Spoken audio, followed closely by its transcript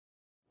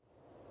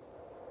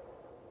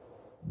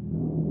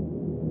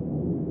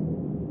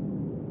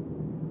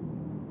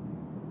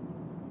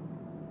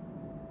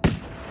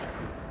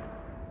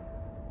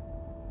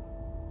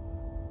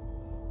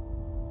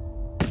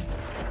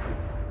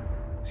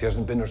She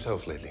hasn't been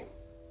herself lately.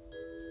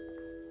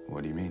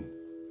 What do you mean?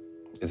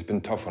 It's been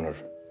tough on her,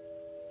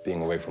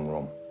 being away from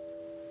Rome.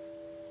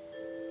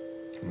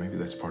 Maybe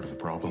that's part of the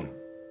problem.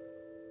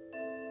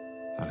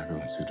 Not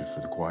everyone's suited for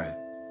the quiet.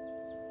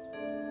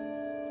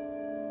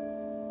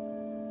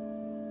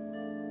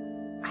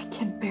 I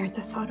can't bear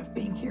the thought of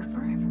being here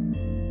forever.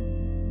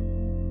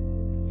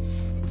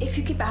 If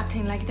you keep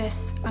acting like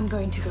this, I'm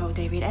going to go,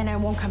 David, and I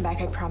won't come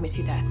back, I promise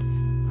you that.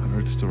 I've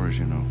heard stories,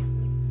 you know,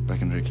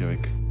 back in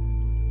Reykjavik.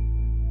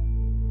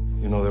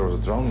 You know, there was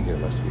a drowning here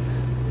last week.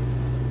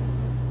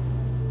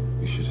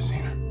 You should have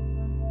seen her.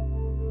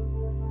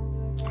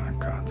 Oh,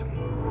 God.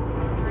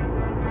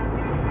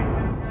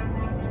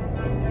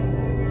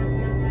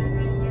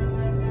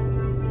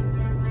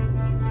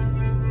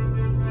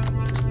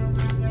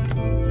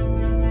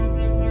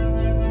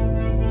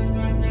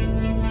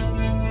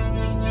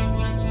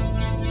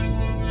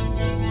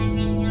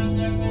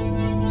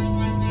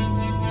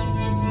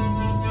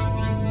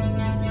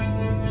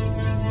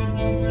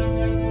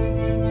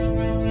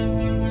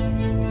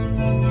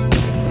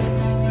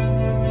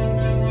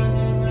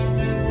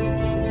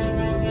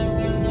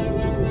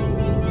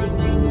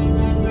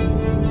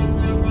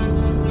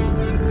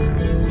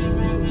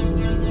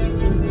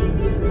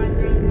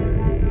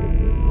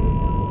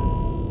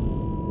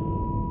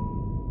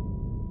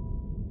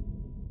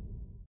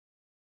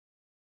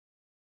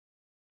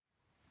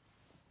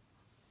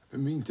 I've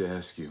been meaning to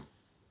ask you.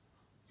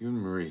 You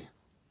and Marie,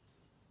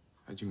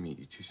 how'd you meet?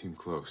 You two seem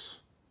close.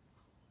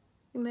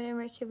 We met in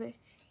Reykjavik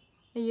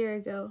a year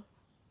ago,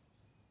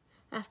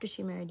 after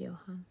she married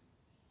Johan.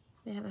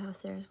 They have a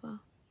house there as well.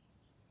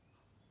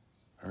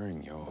 Her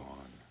and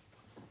Johan.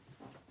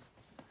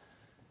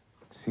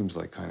 Seems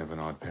like kind of an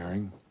odd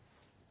pairing.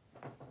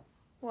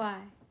 Why?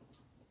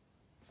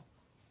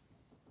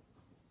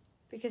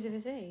 Because of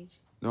his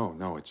age?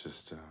 No, it's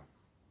just,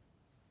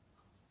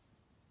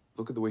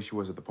 look at the way she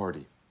was at the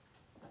party.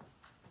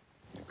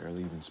 They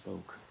barely even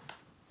spoke.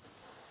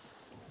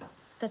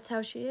 That's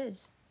how she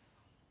is.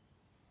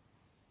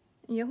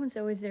 Johan's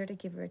always there to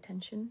give her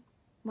attention.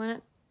 Why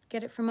not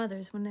get it from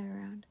others when they're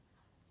around?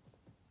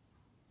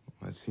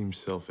 That seems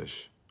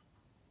selfish.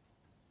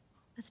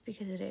 That's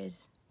because it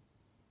is.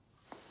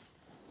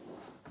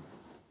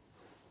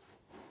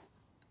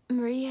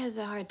 Marie has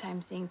a hard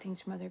time seeing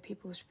things from other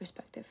people's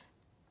perspective.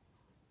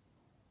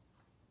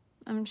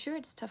 I'm sure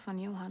it's tough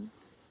on Johan.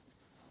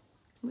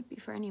 It would be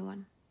for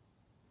anyone.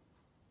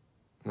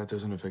 And that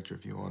doesn't affect your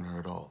view on her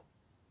at all.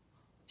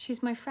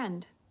 She's my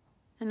friend,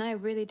 and I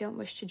really don't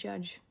wish to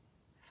judge.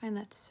 I find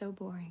that so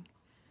boring.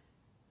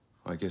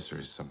 Well, I guess there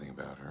is something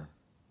about her.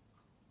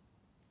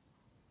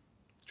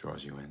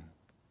 Draws you in.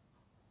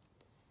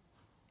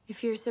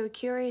 If you're so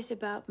curious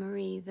about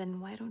Marie,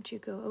 then why don't you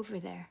go over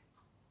there?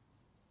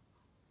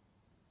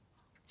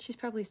 She's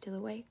probably still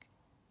awake.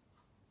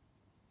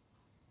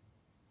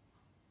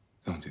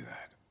 Don't do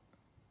that.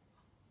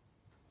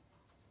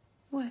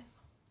 What?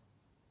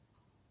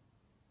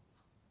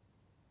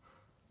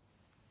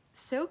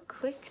 So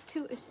quick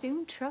to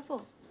assume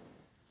trouble.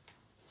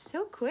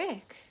 So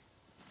quick.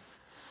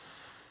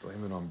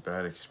 Blame it on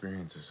bad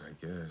experiences,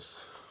 I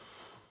guess.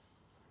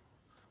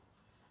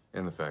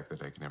 And the fact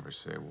that I can never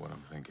say what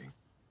I'm thinking.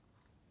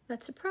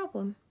 That's a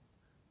problem.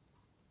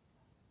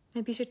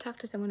 Maybe you should talk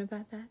to someone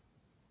about that.